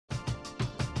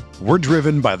We're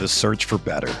driven by the search for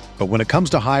better. But when it comes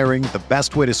to hiring, the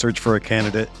best way to search for a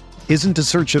candidate isn't to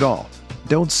search at all.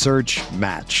 Don't search,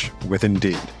 match with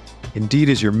Indeed. Indeed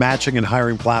is your matching and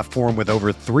hiring platform with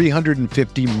over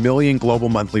 350 million global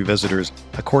monthly visitors,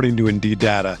 according to Indeed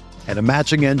data, and a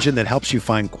matching engine that helps you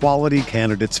find quality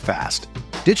candidates fast.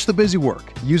 Ditch the busy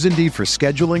work. Use Indeed for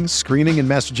scheduling, screening, and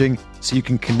messaging so you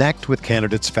can connect with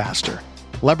candidates faster.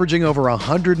 Leveraging over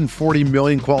 140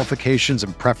 million qualifications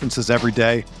and preferences every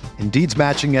day, Indeed's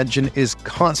matching engine is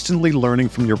constantly learning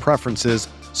from your preferences,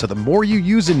 so the more you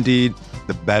use Indeed,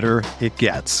 the better it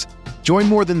gets. Join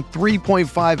more than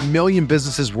 3.5 million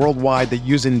businesses worldwide that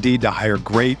use Indeed to hire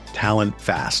great talent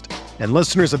fast. And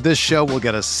listeners of this show will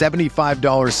get a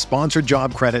 $75 sponsored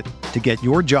job credit to get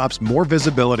your jobs more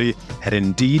visibility at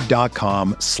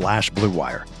Indeed.com/Blue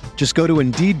Wire. Just go to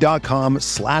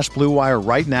Indeed.com/Blue Wire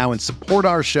right now and support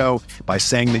our show by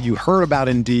saying that you heard about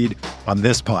Indeed on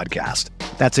this podcast.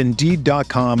 That's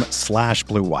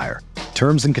Indeed.com/Blue Wire.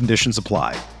 Terms and conditions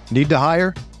apply. Need to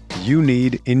hire? You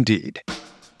need Indeed.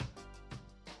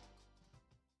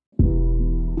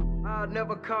 I'll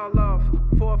never call off.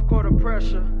 Fourth quarter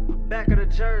pressure. Back of the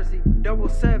jersey. Double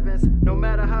sevens. No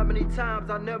matter how many times,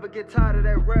 I'll never get tired of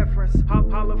that reference.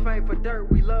 Hall of Fame for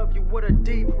dirt. We love you with a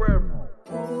deep reverence.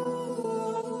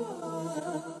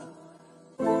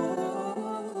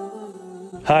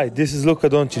 Hi, this is Luka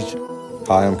Doncic.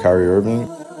 Hi, I'm Kyrie Irving.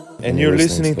 And you're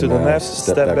listening to the Mavs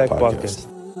Step Back Podcast.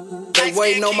 They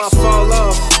waiting on my fall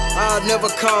off. I'll never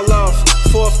call off.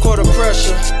 Fourth quarter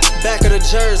pressure. Back of the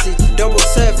jersey. Double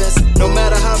sevens. No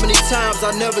matter how many times,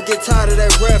 I never get tired of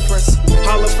that reference.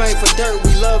 Hall of Fame for dirt.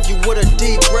 We love you with a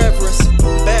deep reverence.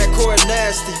 Backcourt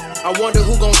nasty. I wonder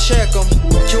who gon' check him.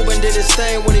 Cuban did his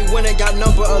thing when he went and got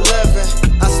number 11.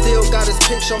 I still got his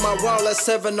picture on my wall at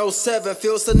 707.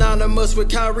 Feel synonymous with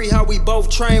Kyrie, how we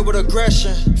both train with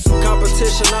aggression.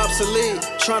 Competition obsolete.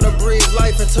 Trying to breathe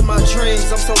life into my dreams.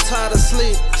 I'm so tired of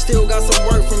sleep. Still got some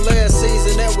work from last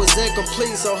season that was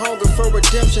incomplete. So hunger for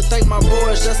redemption. Thank my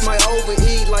boys just might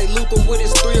overeat. Like Luka with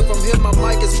his three of them hit, my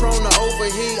mic is prone to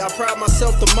overheat. I pride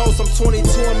myself the most. I'm 22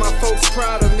 and my folks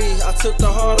proud of me. I took the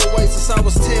harder way since I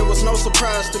was 10. Was no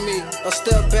surprise to me. A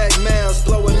step back, Mavs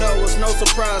blowing up was no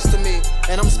surprise to me.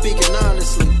 And I'm speaking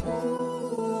honestly.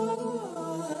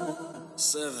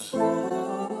 7.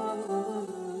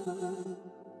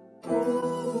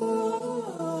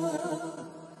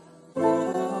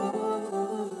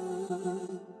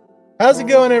 How's it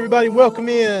going, everybody? Welcome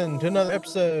in to another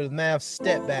episode of the Mavs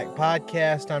Step Back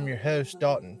Podcast. I'm your host,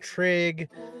 Dalton Trigg.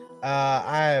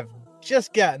 I've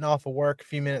just gotten off of work a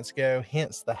few minutes ago,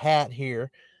 hence the hat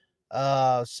here.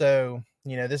 So,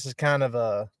 this is kind of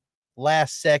a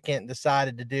last second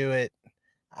decided to do it.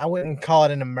 I wouldn't call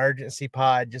it an emergency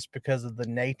pod just because of the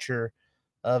nature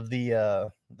of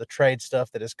the trade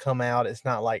stuff that has come out. It's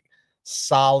not like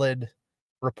solid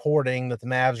reporting that the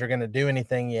Mavs are going to do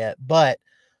anything yet, but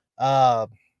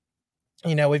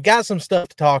we've got some stuff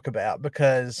to talk about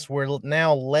because we're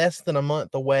now less than a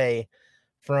month away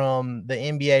from the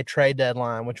NBA trade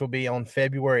deadline, which will be on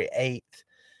February 8th.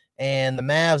 And the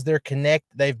Mavs,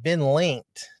 they've been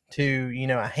linked to,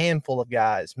 a handful of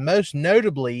guys, most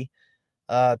notably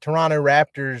Toronto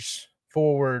Raptors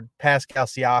forward Pascal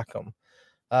Siakam.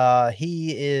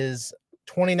 He is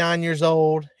 29 years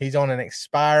old. He's on an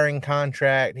expiring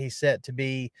contract. He's set to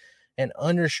be an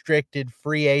unrestricted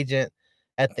free agent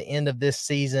at the end of this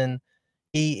season.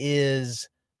 He is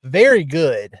very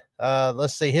good.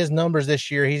 Let's see his numbers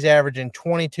this year. He's averaging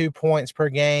 22 points per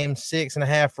game,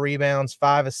 6.5 rebounds,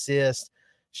 5 assists,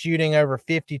 shooting over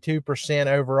 52%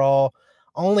 overall,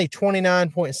 only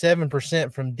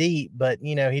 29.7% from deep, but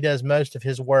he does most of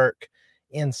his work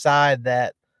inside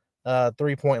that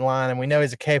 3-point line. And we know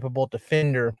he's a capable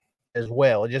defender as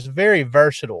well. Just very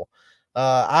versatile.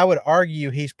 I would argue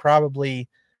he's probably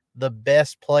the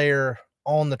best player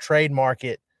on the trade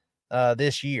market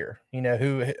this year,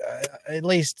 who at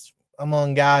least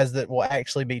among guys that will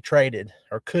actually be traded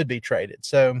or could be traded.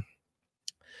 So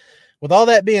with all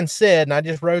that being said, and I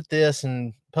just wrote this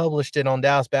and published it on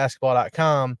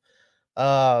DallasBasketball.com,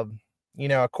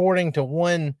 according to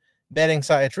one betting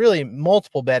site, it's really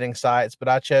multiple betting sites, but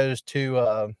I chose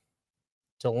to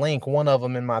link one of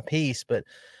them in my piece. But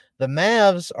the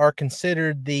Mavs are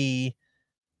considered the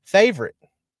favorite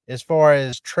as far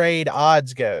as trade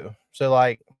odds go.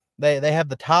 So they have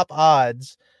the top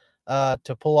odds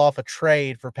to pull off a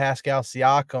trade for Pascal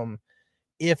Siakam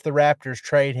if the Raptors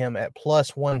trade him at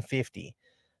plus 150.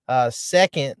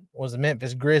 Second was the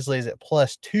Memphis Grizzlies at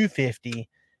plus 250,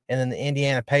 and then the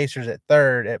Indiana Pacers at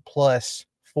third at plus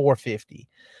 450.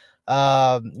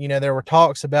 There were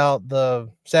talks about the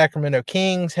Sacramento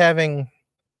Kings having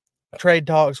trade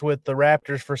talks with the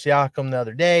Raptors for Siakam the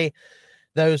other day.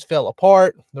 Those fell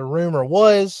apart. The rumor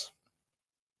was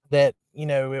that,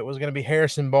 it was going to be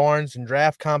Harrison Barnes and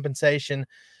draft compensation,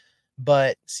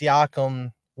 but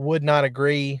Siakam would not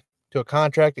agree to a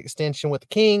contract extension with the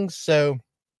Kings. So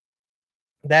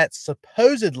that's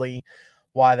supposedly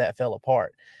why that fell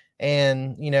apart.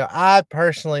 And, I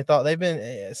personally thought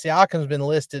Siakam's been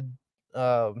listed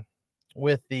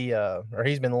with or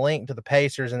he's been linked to the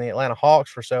Pacers and the Atlanta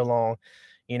Hawks for so long.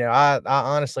 I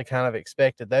honestly kind of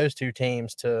expected those two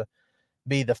teams to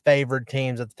be the favored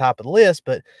teams at the top of the list,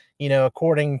 but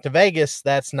according to Vegas,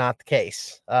 that's not the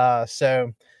case.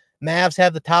 So Mavs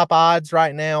have the top odds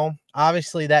right now.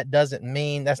 Obviously, that doesn't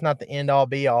mean that's not the end all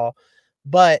be all,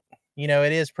 but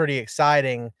it is pretty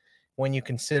exciting when you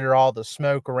consider all the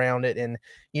smoke around it. And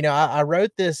I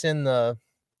wrote this in the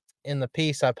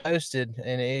piece I posted,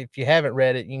 and if you haven't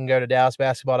read it, you can go to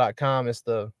DallasBasketball.com. It's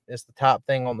the top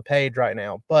thing on the page right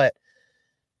now. But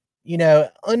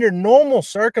under normal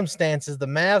circumstances, the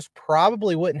Mavs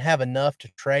probably wouldn't have enough to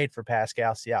trade for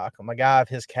Pascal Siakam, a guy of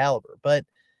his caliber. But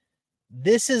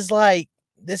this is like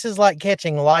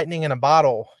catching lightning in a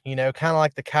bottle, kind of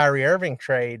like the Kyrie Irving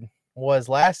trade was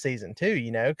last season too,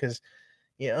 because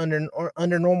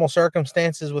under normal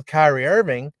circumstances with Kyrie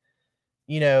Irving,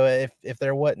 if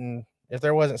there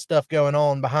wasn't stuff going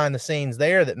on behind the scenes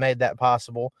there that made that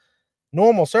possible,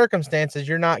 normal circumstances,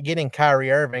 you're not getting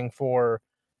Kyrie Irving for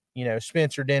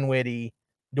Spencer Dinwiddie,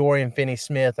 Dorian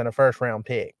Finney-Smith, and a first-round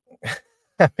pick.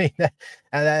 I mean,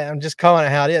 I'm just calling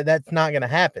it how it is. That's not going to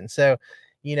happen. So,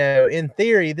 in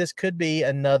theory, this could be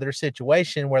another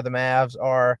situation where the Mavs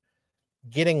are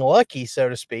getting lucky, so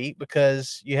to speak,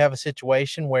 because you have a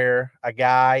situation where a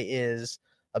guy is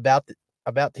about to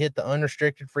hit the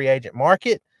unrestricted free agent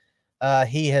market.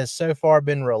 He has so far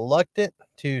been reluctant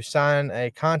to sign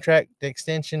a contract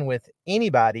extension with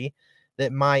anybody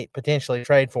that might potentially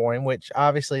trade for him, which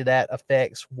obviously that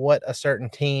affects what a certain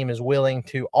team is willing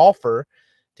to offer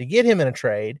to get him in a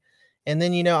trade. And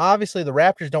then, obviously the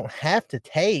Raptors don't have to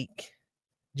take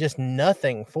just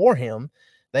nothing for him.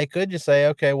 They could just say,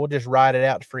 okay, we'll just ride it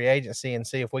out to free agency and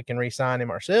see if we can re-sign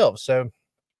him ourselves. So,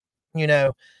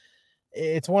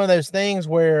 it's one of those things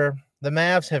where the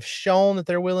Mavs have shown that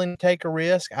they're willing to take a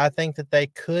risk. I think that they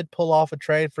could pull off a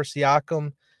trade for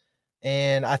Siakam,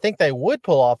 and I think they would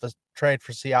pull off a trade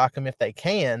for Siakam if they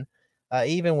can,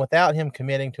 even without him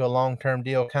committing to a long-term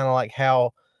deal, kind of like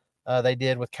how they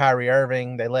did with Kyrie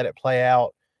Irving. They let it play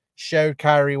out, showed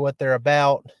Kyrie what they're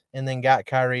about, and then got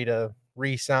Kyrie to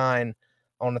re-sign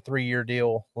on a 3-year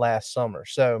deal last summer.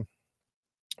 So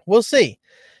we'll see.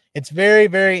 It's very,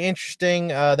 very interesting.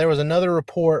 There was another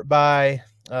report by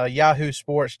Yahoo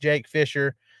Sports, Jake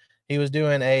Fisher. He was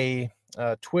doing a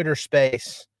Twitter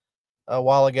space a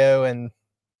while ago, and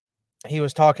he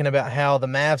was talking about how the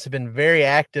Mavs have been very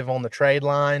active on the trade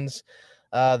lines.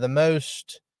 The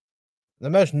most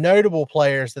notable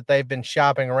players that they've been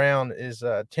shopping around is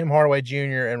Tim Hardaway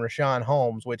Jr. and Rashawn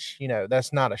Holmes, which,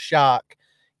 that's not a shock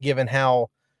given how,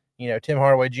 Tim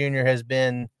Hardaway Jr. has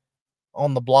been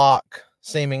on the block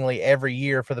seemingly every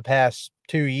year for the past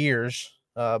 2 years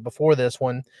before this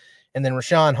one. And then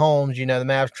Rashawn Holmes, the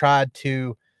Mavs tried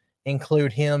to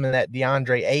include him in that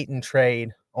DeAndre Ayton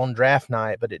trade on draft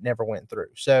night, but it never went through.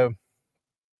 So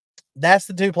that's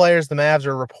the two players the Mavs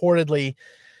are reportedly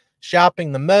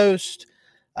shopping the most.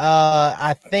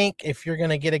 I think if you're going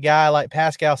to get a guy like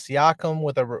Pascal Siakam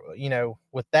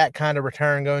with that kind of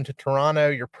return going to Toronto,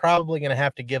 you're probably going to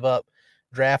have to give up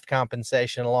draft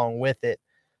compensation along with it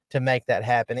to make that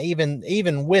happen.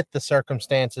 Even with the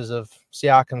circumstances of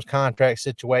Siakam's contract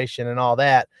situation and all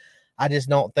that, I just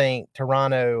don't think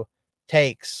Toronto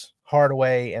takes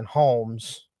Hardaway and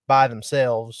Holmes by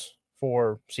themselves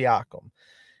for Siakam.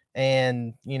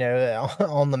 And,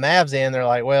 on the Mavs end, they're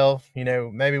like, well,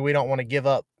 maybe we don't want to give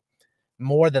up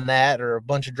more than that or a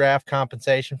bunch of draft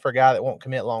compensation for a guy that won't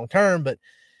commit long term, but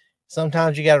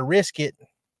sometimes you got to risk it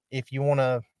if you want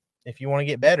to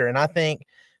get better. And I think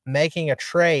making a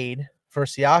trade for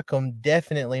Siakam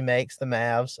definitely makes the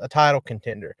Mavs a title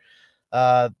contender.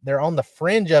 They're on the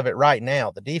fringe of it right now.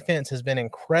 The defense has been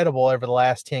incredible over the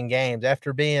last 10 games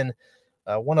after being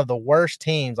one of the worst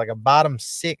teams, like a bottom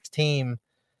 6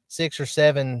 or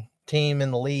 7 team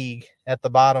in the league at the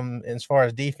bottom as far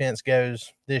as defense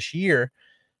goes this year.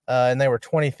 And they were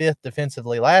 25th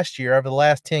defensively last year. Over the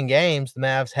last 10 games, the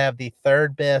Mavs have the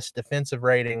 3rd best defensive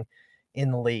rating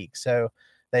in the league. So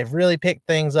they've really picked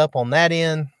things up on that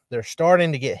end. They're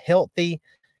starting to get healthy.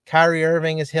 Kyrie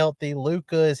Irving is healthy.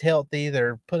 Luka is healthy.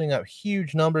 They're putting up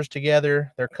huge numbers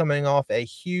together. They're coming off a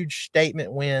huge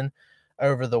statement win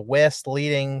over the West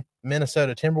leading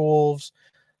Minnesota Timberwolves.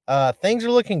 things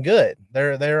are looking good.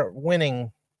 They're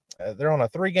winning. They're on a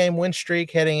 3-game win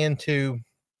streak heading into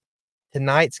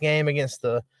tonight's game against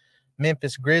the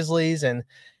Memphis Grizzlies, and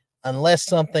unless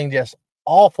something just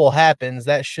awful happens,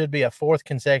 that should be a 4th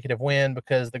consecutive win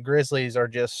because the Grizzlies are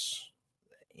just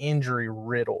injury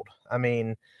riddled. I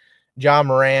mean, Ja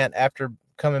Morant, after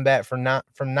coming back from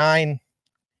 9,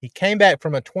 he came back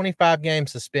from a 25-game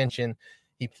suspension.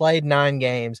 He played 9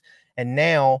 games, and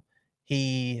now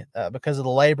he, because of the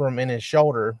labrum in his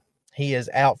shoulder, he is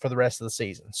out for the rest of the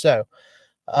season. So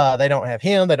they don't have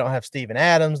him. They don't have Steven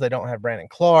Adams. They don't have Brandon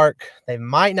Clark. They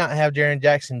might not have Jaren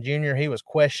Jackson Jr. He was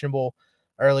questionable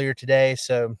earlier today.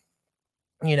 So,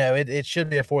 it should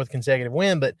be a 4th consecutive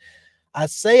win. But I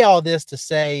say all this to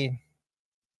say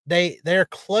they're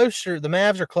closer. The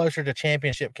Mavs are closer to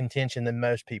championship contention than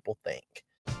most people think.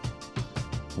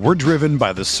 We're driven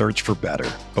by the search for better.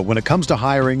 But when it comes to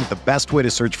hiring, the best way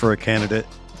to search for a candidate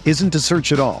isn't to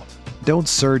search at all. Don't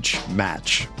search,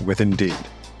 match with Indeed.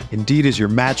 Indeed is your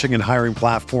matching and hiring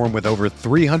platform with over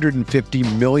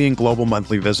 350 million global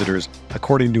monthly visitors,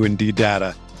 according to Indeed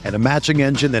data, and a matching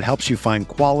engine that helps you find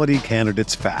quality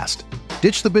candidates fast.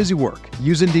 Ditch the busy work.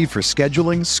 Use Indeed for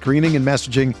scheduling, screening, and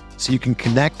messaging so you can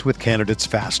connect with candidates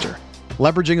faster.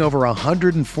 Leveraging over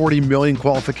 140 million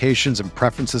qualifications and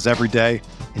preferences every day,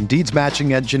 Indeed's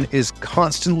matching engine is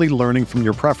constantly learning from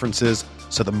your preferences,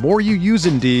 so the more you use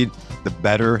Indeed, the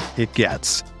better it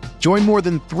gets. Join more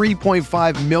than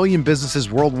 3.5 million businesses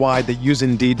worldwide that use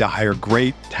Indeed to hire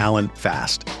great talent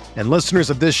fast. And listeners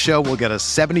of this show will get a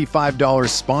 $75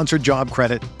 sponsored job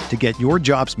credit to get your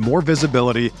jobs more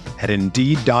visibility at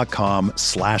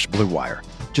Indeed.com/Blue Wire.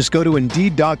 Just go to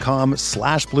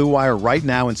Indeed.com/Blue Wire right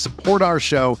now and support our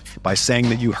show by saying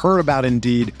that you heard about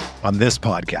Indeed on this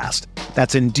podcast.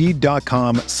 That's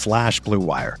Indeed.com/Blue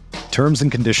Wire. Terms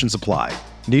and conditions apply.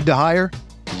 Need to hire?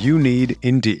 You need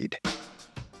Indeed.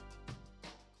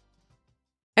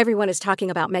 Everyone is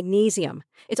talking about magnesium.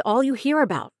 It's all you hear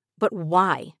about. But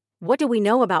why? What do we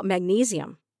know about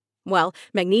magnesium? Well,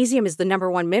 magnesium is the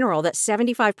 #1 mineral that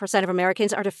 75% of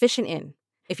Americans are deficient in.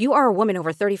 If you are a woman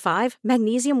over 35,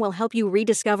 magnesium will help you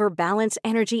rediscover balance,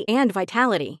 energy, and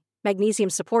vitality. Magnesium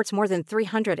supports more than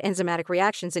 300 enzymatic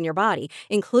reactions in your body,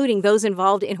 including those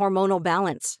involved in hormonal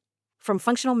balance. From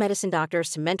functional medicine doctors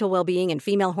to mental well-being and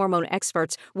female hormone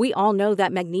experts, we all know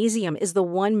that magnesium is the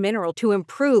one mineral to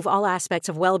improve all aspects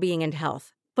of well-being and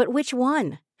health. But which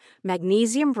one?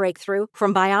 Magnesium Breakthrough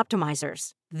from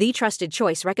Bioptimizers, the trusted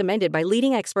choice recommended by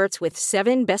leading experts with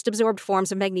 7 best-absorbed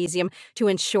forms of magnesium to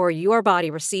ensure your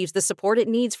body receives the support it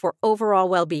needs for overall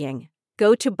well-being.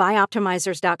 Go to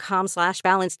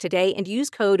bioptimizers.com/balance today and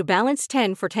use code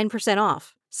BALANCE10 for 10%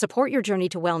 off. Support your journey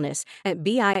to wellness at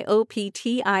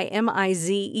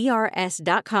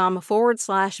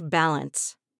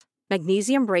bioptimizers.com/balance.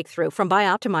 Magnesium Breakthrough from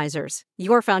Bioptimizers,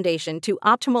 your foundation to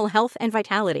optimal health and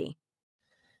vitality.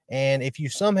 And if you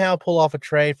somehow pull off a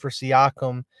trade for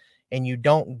Siakam and you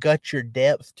don't gut your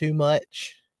depth too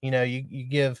much, you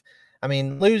give,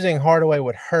 losing Hardaway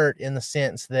would hurt in the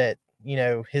sense that,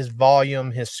 his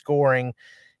volume, his scoring,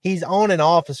 he's on and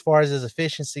off as far as his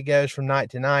efficiency goes from night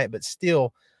to night, but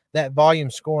still that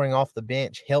volume scoring off the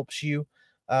bench helps you.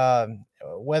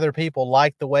 Whether people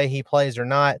like the way he plays or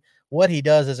not, what he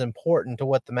does is important to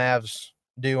what the Mavs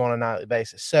do on a nightly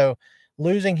basis. So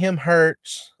losing him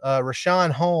hurts.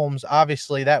 Rashawn Holmes,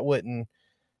 obviously that wouldn't,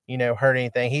 hurt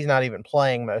anything. He's not even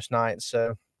playing most nights.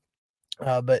 So,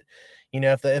 but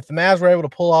if the Mavs were able to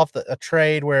pull off a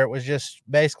trade where it was just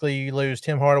basically you lose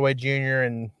Tim Hardaway Jr.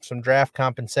 and some draft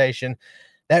compensation,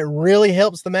 that really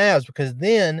helps the Mavs because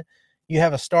then you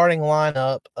have a starting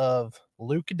lineup of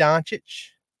Luka Doncic,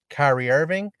 Kyrie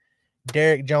Irving,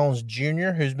 Derrick Jones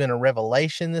Jr., who's been a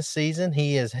revelation this season.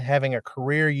 He is having a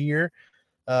career year,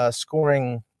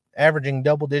 averaging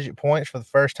double-digit points for the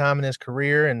first time in his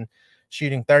career and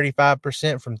shooting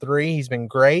 35% from 3. He's been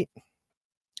great.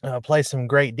 Plays some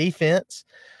great defense.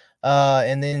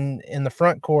 And then in the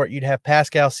front court, you'd have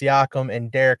Pascal Siakam and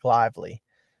Derek Lively.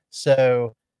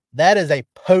 So that is a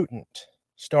potent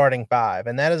starting 5,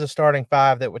 and that is a starting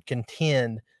 5 that would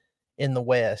contend in the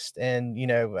West. And,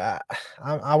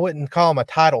 I wouldn't call them a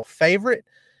title favorite,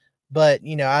 but,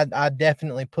 I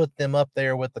definitely put them up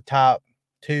there with the top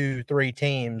 2-3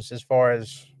 teams as far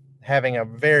as having a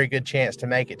very good chance to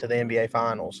make it to the NBA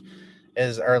Finals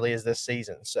as early as this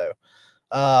season. So,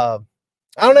 I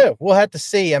don't know. We'll have to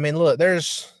see. Look,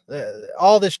 there's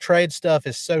all this trade stuff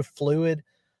is so fluid.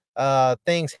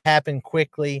 Things happen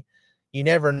quickly. You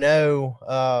never know.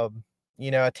 A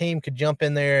team could jump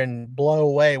in there and blow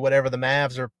away whatever the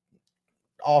Mavs are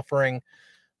offering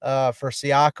for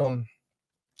Siakam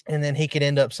and then he could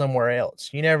end up somewhere else.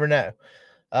 You never know.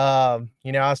 I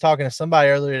was talking to somebody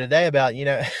earlier today about,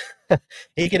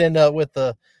 he could end up with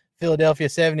the Philadelphia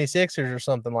 76ers or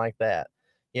something like that.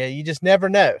 Yeah, you just never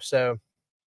know. So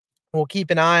we'll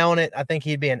keep an eye on it. I think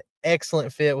he'd be an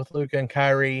excellent fit with Luka and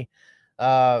Kyrie.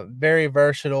 Very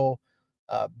versatile,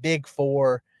 big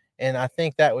four. And I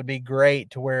think that would be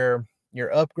great to where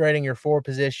you're upgrading your four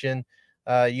position.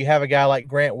 You have a guy like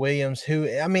Grant Williams who,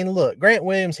 look, Grant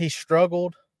Williams, he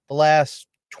struggled the last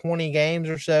 20 games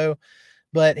or so,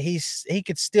 but he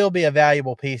could still be a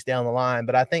valuable piece down the line.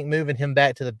 But I think moving him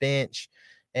back to the bench,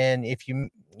 and if you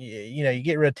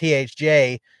get rid of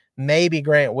THJ, maybe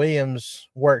Grant Williams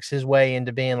works his way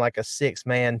into being like a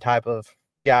 6-man type of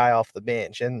guy off the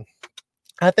bench. And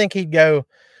I think he'd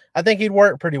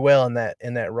work pretty well in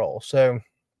that role. So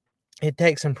it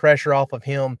takes some pressure off of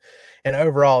him, and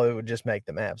overall it would just make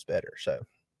the Mavs better. So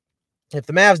if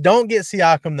the Mavs don't get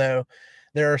Siakam, though,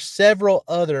 there are several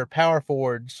other power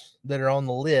forwards that are on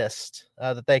the list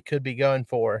that they could be going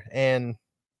for. And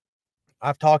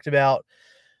I've talked about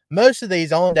most of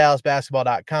these on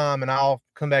DallasBasketball.com, and I'll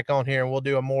come back on here and we'll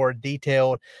do a more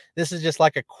detailed. This is just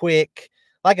like a quick,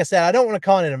 like I said, I don't want to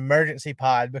call it an emergency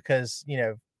pod because,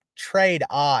 trade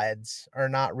odds are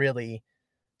not really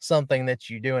something that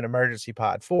you do an emergency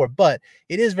pod for, but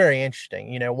it is very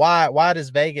interesting. Why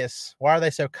are they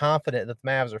so confident that the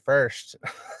Mavs are first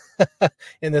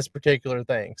in this particular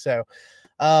thing? So,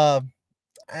 and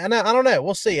I don't know.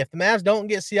 We'll see. If the Mavs don't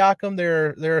get Siakam,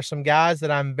 there are some guys that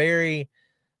I'm very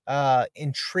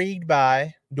intrigued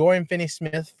by. Dorian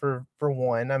Finney-Smith for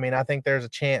one. I think there's a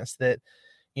chance that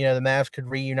the Mavs could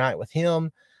reunite with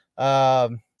him.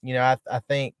 I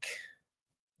think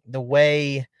the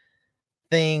way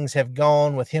things have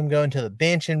gone with him going to the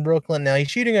bench in Brooklyn. Now he's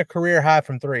shooting a career high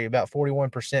from three, about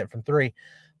 41% from three.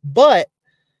 But,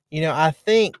 I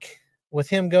think with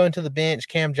him going to the bench,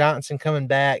 Cam Johnson coming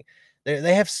back,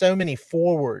 they have so many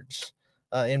forwards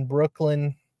in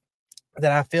Brooklyn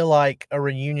that I feel like a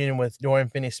reunion with Dorian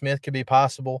Finney-Smith could be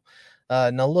possible.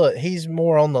 Now look, he's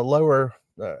more on the lower,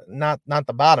 not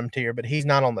the bottom tier, but he's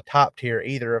not on the top tier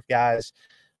either of guys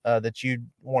that you'd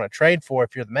want to trade for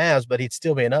if you're the Mavs, but he'd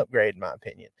still be an upgrade in my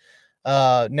opinion.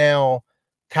 Now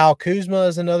Kyle Kuzma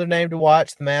is another name to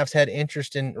watch. The Mavs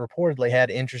reportedly had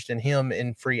interest in him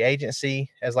in free agency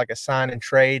as like a sign and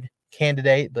trade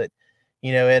candidate, but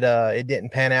it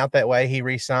didn't pan out that way. He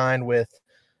re-signed with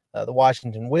the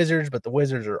Washington Wizards, but the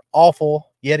Wizards are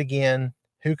awful yet again.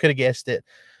 Who could have guessed it?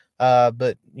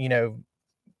 But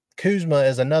Kuzma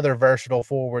is another versatile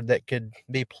forward that could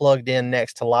be plugged in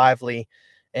next to Lively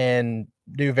and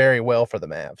do very well for the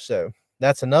Mavs. So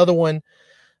that's another one.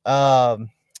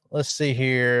 Let's see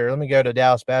here. Let me go to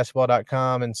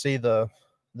DallasBasketball.com and see the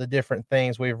different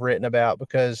things we've written about,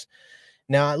 because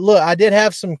now look, I did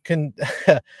have some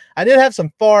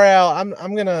far out.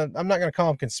 I'm not gonna call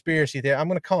them conspiracy theory. I'm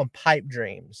gonna call them pipe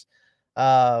dreams.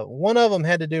 One of them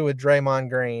had to do with Draymond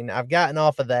Green. I've gotten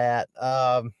off of that,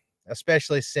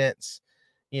 especially since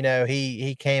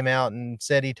he came out and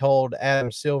said he told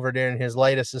Adam Silver during his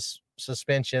latest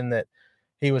suspension that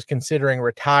he was considering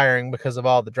retiring because of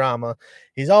all the drama.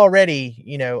 He's already,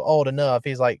 old enough.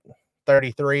 He's like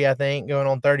 33, I think, going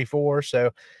on 34.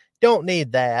 So don't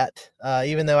need that.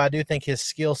 Even though I do think his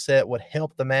skill set would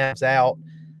help the Mavs out,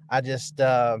 I just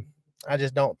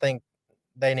don't think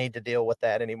they need to deal with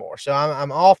that anymore. So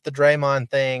I'm off the Draymond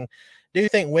thing. Do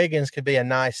think Wiggins could be a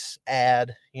nice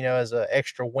add, as an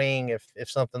extra wing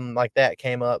if something like that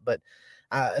came up. But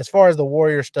as far as the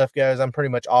Warrior stuff goes, I'm pretty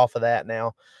much off of that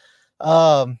now.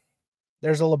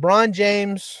 There's a LeBron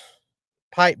James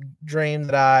pipe dream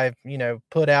that I,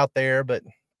 put out there. But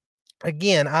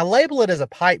again, I label it as a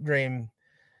pipe dream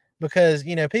because,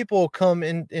 people come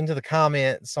into the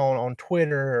comments on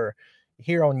Twitter or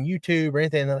here on YouTube or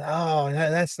anything. Oh,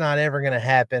 that's not ever going to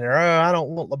happen. Or, oh, I don't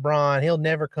want LeBron. He'll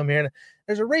never come here.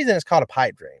 There's a reason it's called a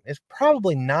pipe dream. It's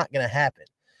probably not going to happen.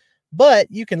 But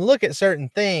you can look at certain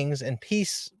things and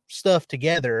piece stuff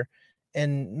together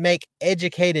and make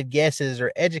educated guesses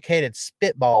or educated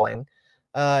spitballing.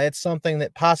 It's something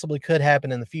that possibly could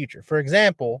happen in the future. For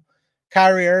example,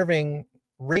 Kyrie Irving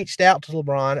reached out to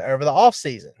LeBron over the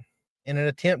offseason in an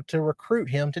attempt to recruit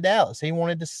him to Dallas. He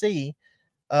wanted to see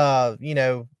what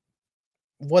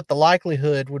the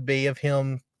likelihood would be of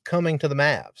him coming to the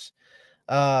Mavs.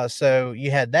 So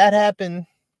you had that happen.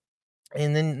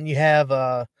 And then you have,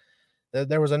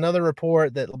 there was another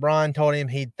report that LeBron told him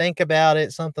he'd think about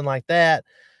it, something like that.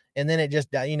 And then it just,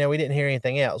 we didn't hear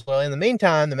anything else. Well, in the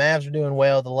meantime, the Mavs are doing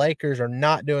well. The Lakers are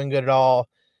not doing good at all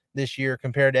this year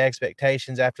compared to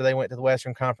expectations after they went to the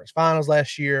Western Conference Finals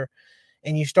last year.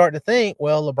 And you start to think,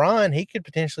 well, LeBron, he could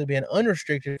potentially be an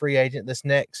unrestricted free agent this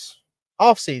next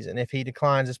offseason if he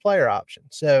declines his player option.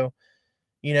 So,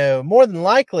 more than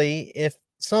likely, if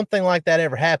something like that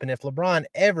ever happened, if LeBron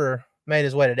ever made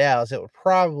his way to Dallas, it would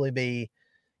probably be,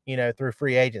 through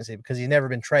free agency because he's never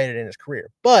been traded in his career.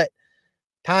 But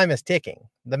time is ticking.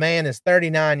 The man is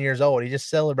 39 years old. He just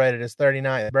celebrated his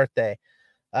 39th birthday.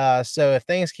 So if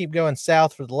things keep going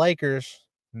south for the Lakers,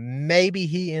 maybe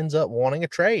he ends up wanting a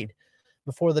trade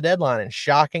before the deadline and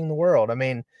shocking the world. I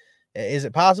mean, is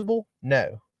it possible?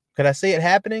 No. Could I see it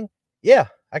happening? Yeah,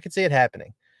 I could see it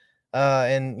happening.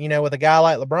 And, with a guy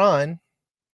like LeBron,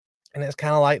 and it's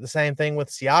kind of like the same thing with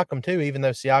Siakam too, even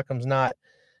though Siakam's not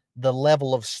the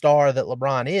level of star that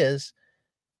LeBron is,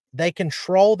 they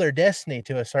control their destiny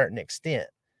to a certain extent.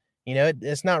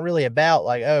 It's not really about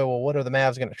like, oh, well, what are the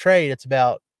Mavs going to trade? It's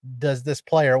about, does this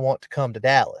player want to come to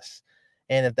Dallas?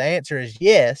 And if the answer is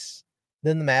yes,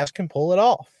 then the Mavs can pull it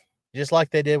off, just like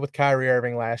they did with Kyrie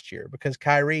Irving last year, because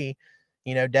Kyrie,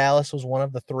 Dallas was one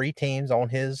of the 3 teams on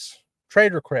his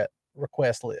trade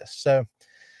request list. So,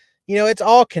 it's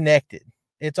all connected.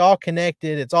 It's all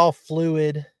connected. It's all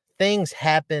fluid. Things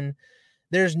happen.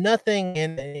 There's nothing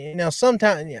in,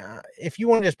 sometimes if you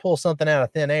want to just pull something out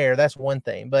of thin air, that's one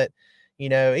thing. But,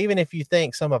 even if you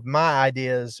think some of my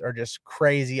ideas are just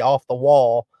crazy off the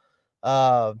wall,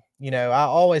 I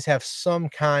always have some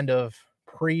kind of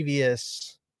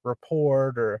previous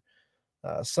report or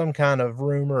some kind of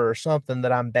rumor or something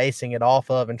that I'm basing it off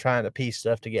of and trying to piece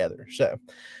stuff together. So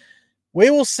we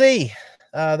will see.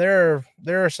 There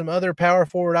are some other power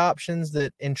forward options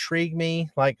that intrigue me,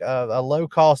 like a low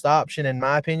cost option, in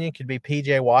my opinion, could be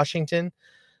PJ Washington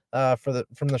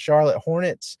from the Charlotte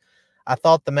Hornets. I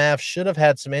thought the Mavs should have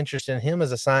had some interest in him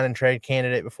as a sign and trade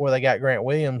candidate before they got Grant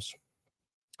Williams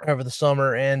over the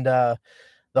summer, and the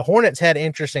Hornets had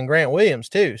interest in Grant Williams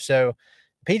too. So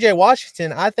PJ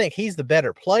Washington, I think he's the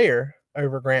better player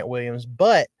over Grant Williams,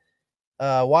 but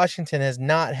Washington has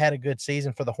not had a good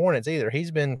season for the Hornets either.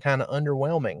 He's been kind of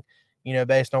underwhelming,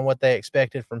 based on what they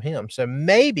expected from him. So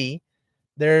maybe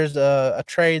there's a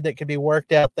trade that could be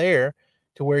worked out there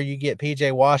to where you get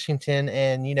PJ Washington.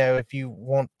 And, if you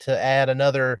want to add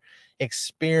another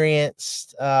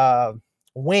experienced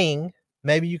wing,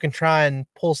 maybe you can try and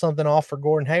pull something off for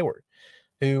Gordon Hayward,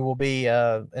 who will be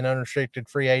an unrestricted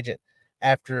free agent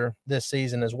after this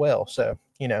season as well. So,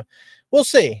 we'll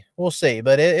see.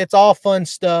 But it's all fun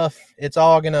stuff. It's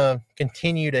all going to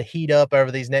continue to heat up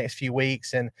over these next few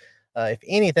weeks. And if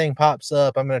anything pops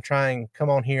up, I'm going to try and come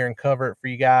on here and cover it for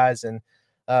you guys. And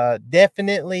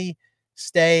definitely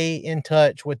stay in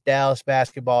touch with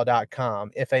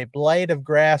DallasBasketball.com. If a blade of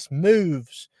grass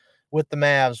moves with the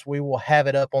Mavs, we will have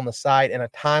it up on the site in a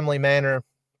timely manner.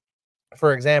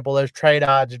 For example, those trade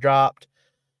odds dropped,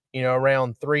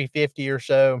 around 350 or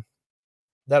so.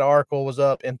 That article was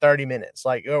up in 30 minutes.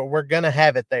 Like, we're going to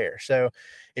have it there. So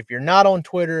if you're not on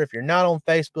Twitter, if you're not on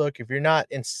Facebook, if you're not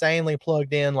insanely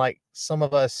plugged in like some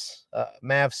of us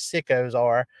Mavs sickos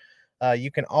are,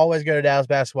 you can always go to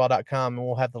DallasBasketball.com and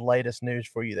we'll have the latest news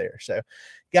for you there. So,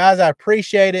 guys, I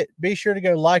appreciate it. Be sure to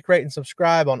go like, rate, and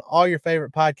subscribe on all your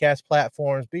favorite podcast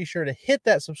platforms. Be sure to hit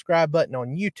that subscribe button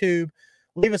on YouTube.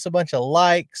 Leave us a bunch of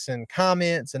likes and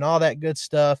comments and all that good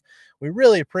stuff. We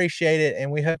really appreciate it, and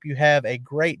we hope you have a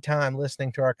great time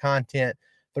listening to our content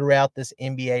throughout this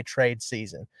NBA trade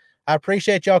season. I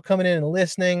appreciate y'all coming in and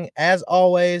listening. As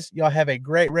always, y'all have a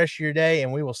great rest of your day,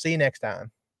 and we will see you next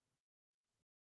time.